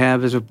I would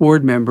have as a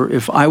board member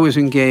if I was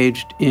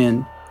engaged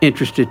in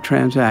interested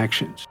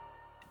transactions.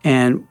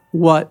 And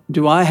what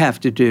do I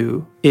have to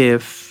do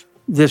if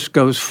this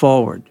goes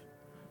forward?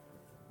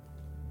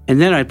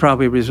 And then I'd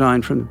probably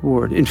resign from the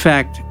board. In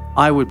fact,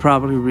 I would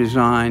probably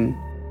resign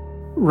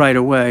right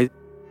away.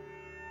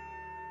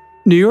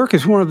 New York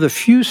is one of the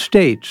few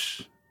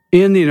states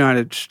in the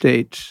United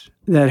States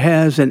that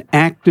has an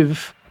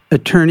active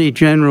Attorney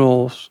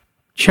General's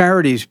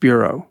Charities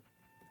Bureau.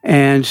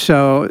 And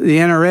so the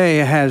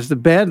NRA has the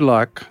bad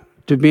luck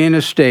to be in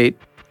a state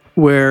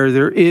where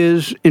there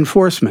is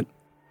enforcement.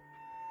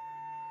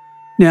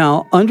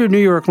 Now, under New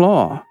York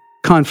law,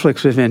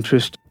 conflicts of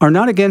interest are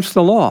not against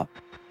the law.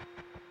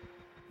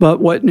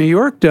 But what New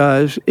York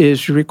does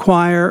is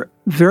require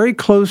very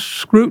close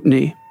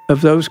scrutiny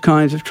of those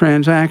kinds of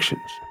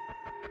transactions.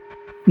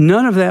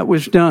 None of that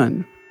was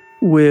done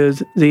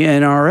with the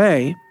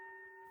NRA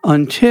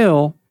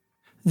until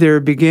there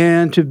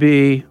began to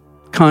be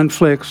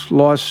conflicts,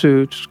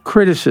 lawsuits,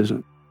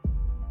 criticism.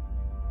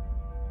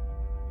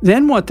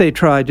 Then what they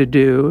tried to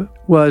do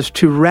was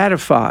to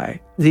ratify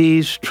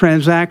these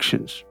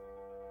transactions.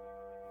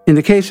 In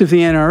the case of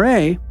the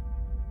NRA,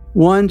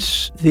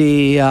 once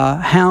the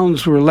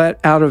hounds were let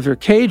out of their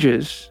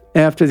cages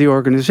after the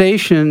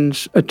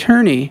organization's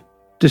attorney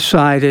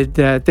decided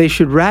that they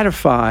should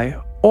ratify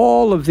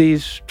all of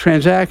these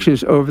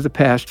transactions over the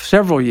past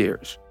several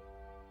years,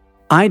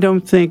 I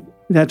don't think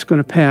that's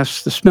going to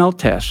pass the smell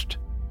test.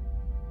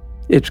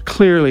 It's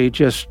clearly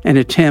just an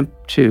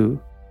attempt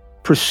to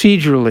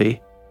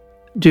procedurally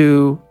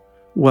do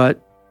what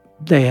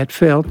they had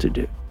failed to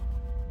do.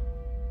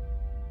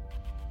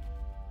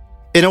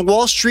 In a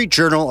Wall Street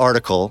Journal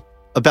article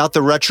about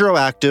the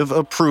retroactive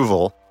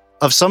approval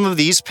of some of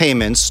these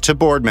payments to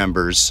board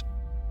members,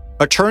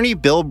 attorney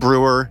Bill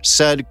Brewer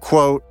said,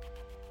 quote,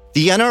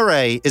 "The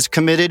NRA is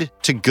committed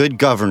to good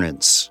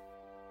governance."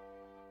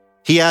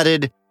 He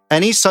added,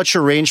 "Any such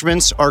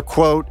arrangements are,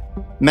 quote,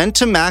 meant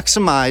to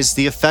maximize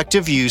the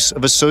effective use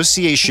of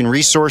association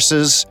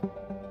resources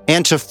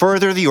and to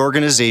further the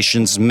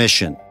organization's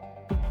mission."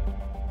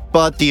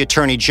 But the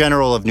Attorney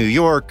General of New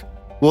York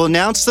will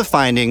announce the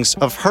findings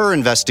of her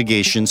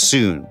investigation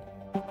soon.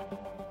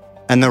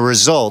 And the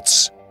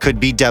results could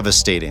be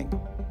devastating.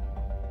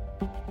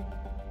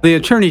 The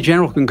Attorney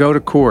General can go to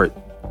court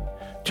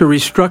to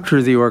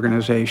restructure the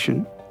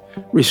organization,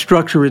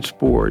 restructure its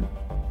board,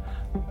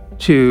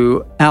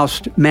 to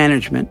oust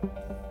management,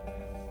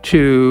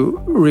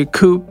 to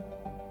recoup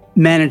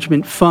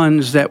management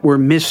funds that were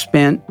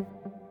misspent,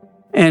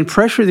 and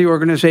pressure the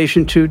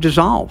organization to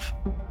dissolve.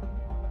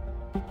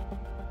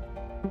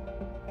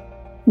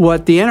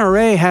 What the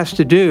NRA has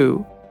to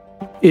do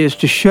is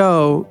to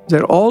show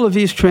that all of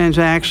these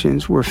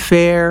transactions were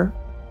fair,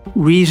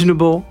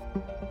 reasonable,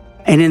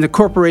 and in the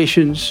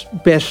corporation's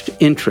best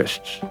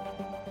interests.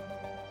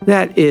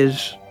 That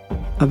is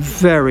a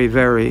very,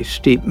 very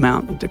steep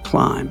mountain to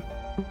climb.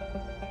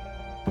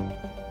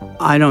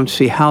 I don't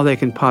see how they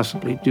can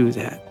possibly do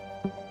that.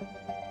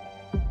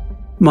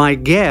 My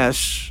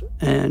guess,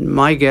 and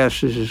my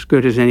guess is as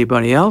good as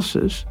anybody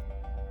else's,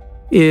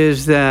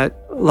 is that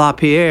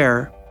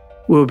LaPierre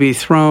will be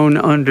thrown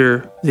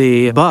under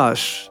the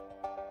bus.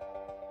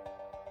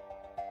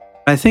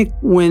 I think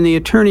when the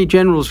Attorney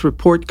General's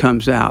report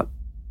comes out,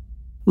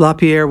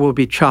 LaPierre will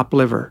be chopped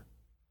liver.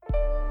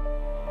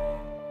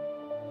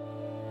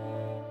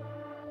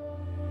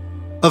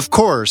 Of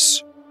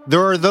course,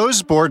 there are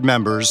those board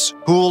members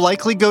who will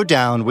likely go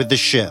down with the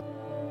ship.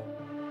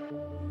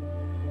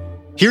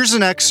 Here's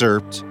an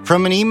excerpt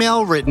from an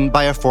email written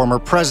by a former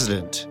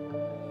president,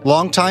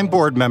 longtime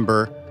board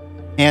member,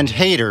 and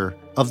hater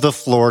of the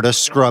Florida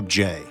scrub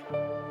jay.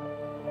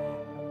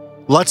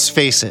 Let's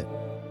face it,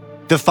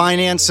 the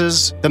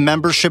finances, the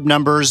membership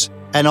numbers,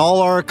 and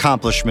all our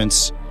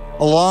accomplishments,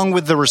 along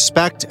with the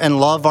respect and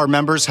love our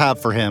members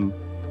have for him,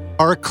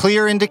 are a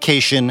clear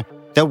indication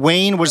that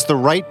Wayne was the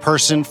right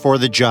person for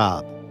the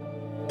job.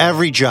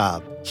 Every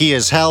job he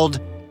has held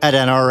at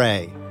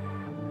NRA.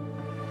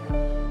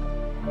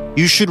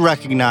 You should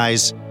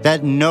recognize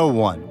that no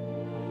one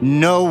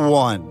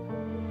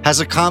has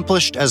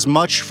accomplished as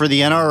much for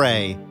the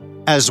NRA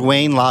as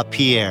Wayne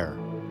LaPierre.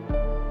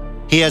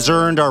 He has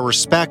earned our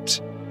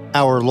respect,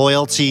 our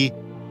loyalty,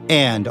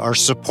 and our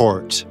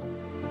support.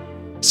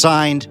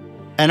 Signed,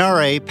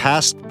 NRA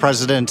past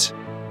president,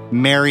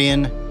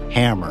 Marion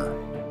Hammer.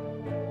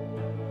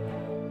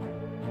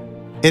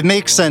 It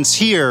makes sense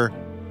here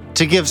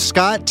to give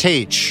Scott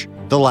Tate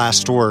the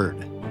last word.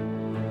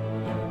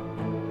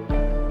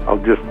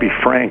 I'll just be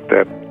frank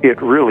that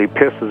it really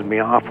pisses me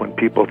off when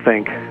people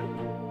think,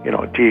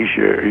 geez,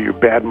 you're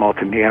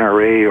bad-mouthing the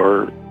NRA,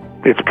 or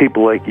it's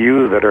people like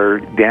you that are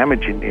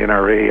damaging the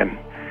NRA, and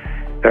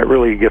that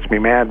really gets me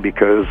mad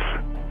because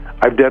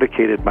I've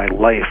dedicated my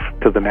life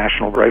to the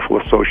National Rifle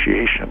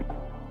Association,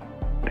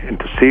 and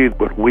to see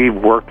what we've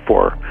worked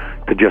for,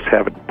 to just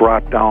have it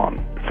brought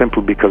down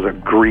simply because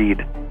of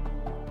greed,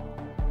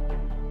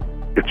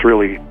 it's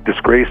really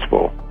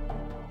disgraceful.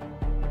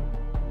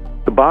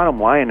 The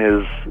bottom line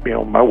is,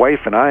 my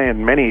wife and I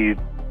and many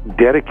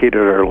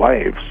dedicated our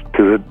lives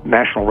to the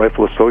National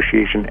Rifle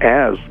Association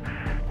as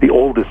the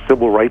oldest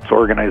civil rights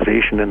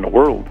organization in the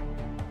world.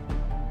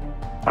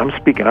 I'm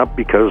speaking up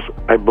because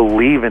I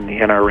believe in the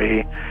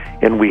NRA,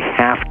 and we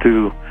have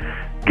to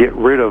get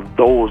rid of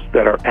those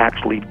that are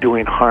actually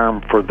doing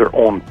harm for their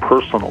own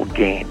personal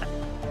gain.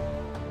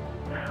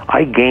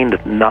 I gained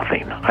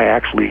nothing. I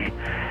actually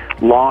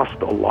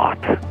lost a lot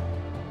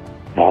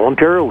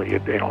voluntarily.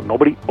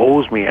 Nobody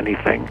owes me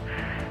anything.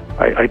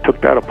 I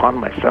took that upon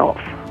myself.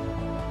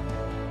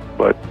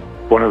 But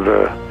one of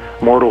the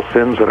mortal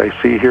sins that I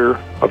see here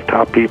of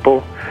top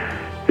people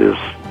is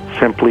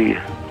simply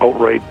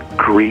outright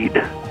greed,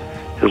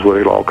 is what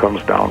it all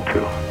comes down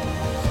to.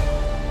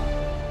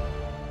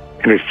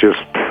 And it's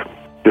just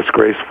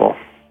disgraceful.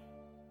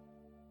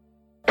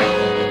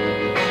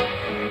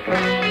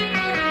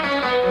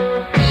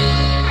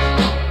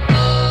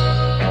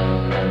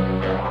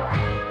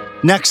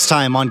 Next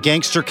time on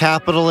Gangster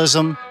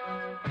Capitalism,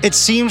 it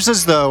seems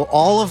as though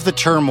all of the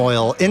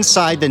turmoil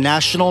inside the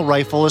National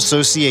Rifle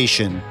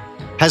Association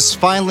has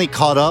finally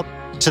caught up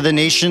to the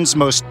nation's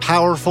most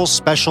powerful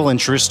special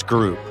interest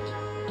group.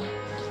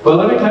 But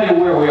let me tell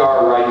you where we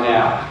are right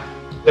now.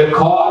 The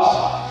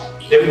cost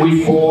that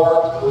we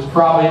bore was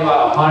probably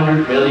about a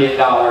 $100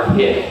 million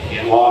hit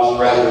in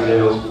lost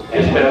revenue.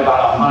 It's been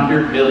about a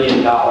 $100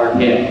 million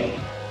hit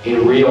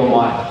in real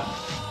money.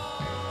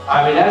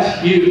 I mean,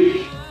 that's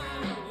huge.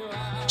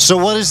 So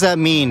what does that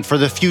mean for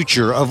the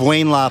future of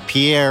Wayne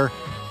LaPierre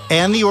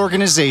and the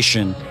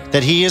organization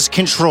that he has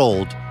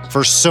controlled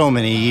for so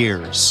many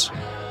years?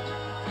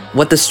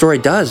 what this story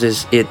does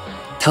is it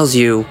tells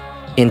you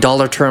in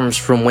dollar terms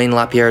from Wayne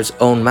LaPierre's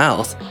own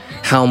mouth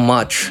how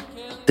much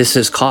this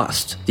has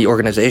cost the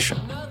organization.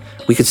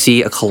 We could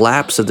see a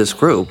collapse of this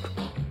group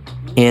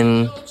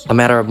in a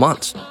matter of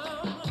months.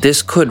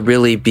 This could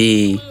really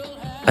be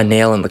a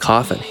nail in the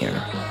coffin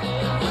here.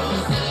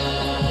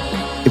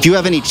 If you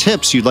have any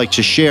tips you'd like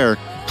to share,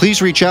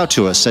 please reach out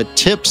to us at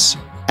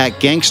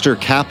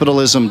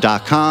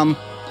tips@gangstercapitalism.com,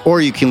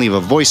 or you can leave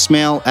a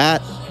voicemail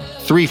at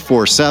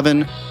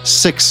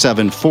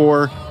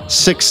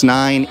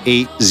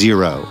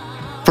 347-674-6980.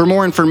 For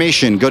more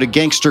information, go to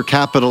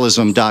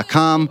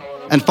gangstercapitalism.com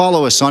and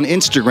follow us on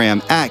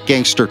Instagram at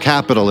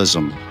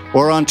gangstercapitalism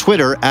or on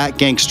Twitter at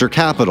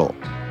gangstercapital.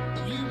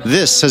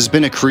 This has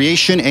been a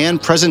creation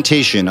and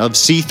presentation of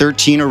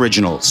C13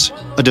 Originals,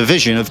 a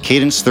division of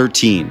Cadence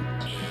 13.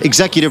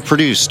 Executive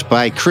produced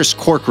by Chris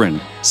Corcoran,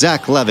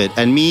 Zach Levitt,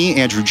 and me,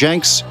 Andrew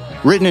Jenks.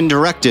 Written and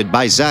directed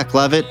by Zach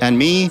Levitt and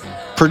me.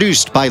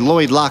 Produced by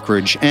Lloyd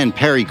Lockridge and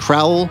Perry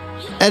Crowell.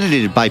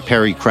 Edited by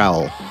Perry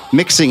Crowell.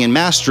 Mixing and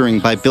mastering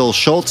by Bill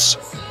Schultz.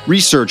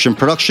 Research and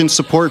production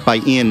support by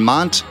Ian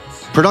Mont.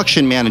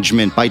 Production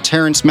management by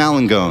Terrence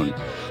Malangone.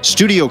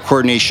 Studio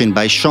coordination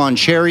by Sean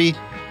Cherry.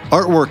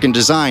 Artwork and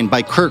design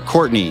by Kurt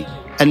Courtney.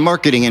 And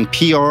marketing and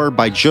PR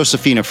by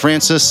Josephina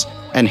Francis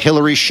and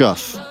Hillary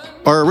Schuff.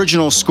 Our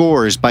original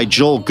score is by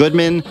Joel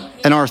Goodman,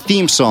 and our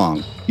theme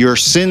song, Your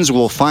Sins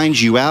Will Find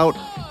You Out,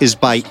 is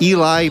by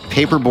Eli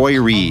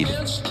Paperboy Reed.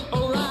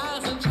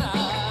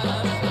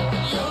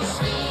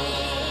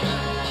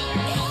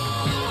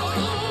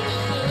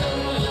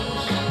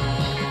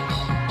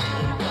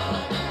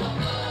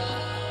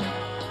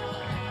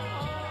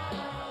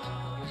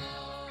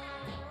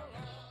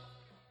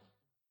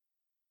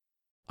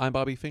 I'm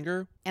Bobby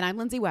Finger. And I'm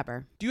Lindsay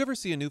Weber. Do you ever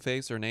see a new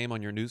face or name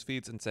on your news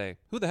feeds and say,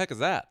 who the heck is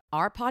that?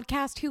 Our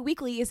podcast, Who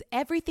Weekly, is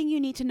everything you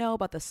need to know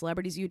about the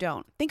celebrities you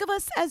don't. Think of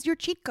us as your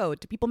cheat code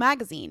to People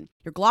magazine,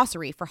 your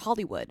glossary for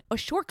Hollywood, a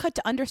shortcut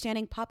to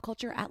understanding pop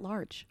culture at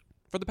large.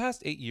 For the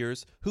past 8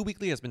 years, Who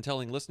Weekly has been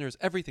telling listeners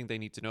everything they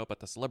need to know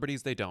about the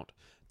celebrities they don't.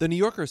 The New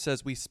Yorker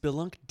says we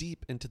spelunk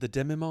deep into the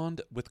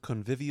demi-monde with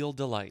convivial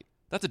delight.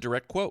 That's a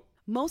direct quote.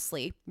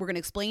 Mostly, we're going to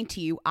explain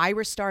to you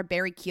Irish star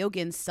Barry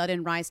Keoghan's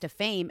sudden rise to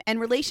fame and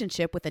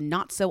relationship with a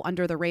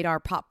not-so-under-the-radar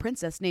pop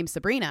princess named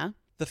Sabrina.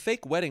 The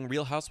fake wedding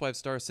Real Housewives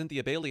star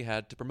Cynthia Bailey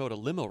had to promote a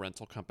limo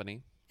rental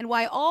company. And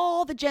why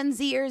all the Gen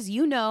Zers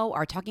you know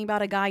are talking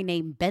about a guy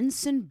named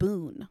Benson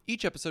Boone.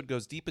 Each episode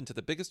goes deep into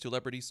the biggest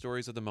celebrity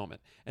stories of the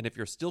moment. And if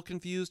you're still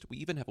confused, we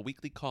even have a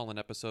weekly call-in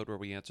episode where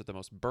we answer the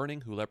most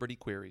burning celebrity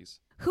queries.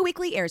 Who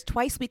Weekly airs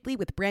twice weekly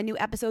with brand new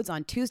episodes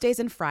on Tuesdays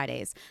and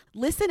Fridays.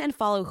 Listen and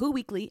follow Who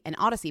Weekly, an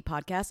Odyssey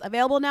podcast,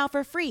 available now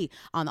for free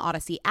on the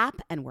Odyssey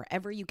app and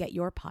wherever you get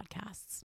your podcasts.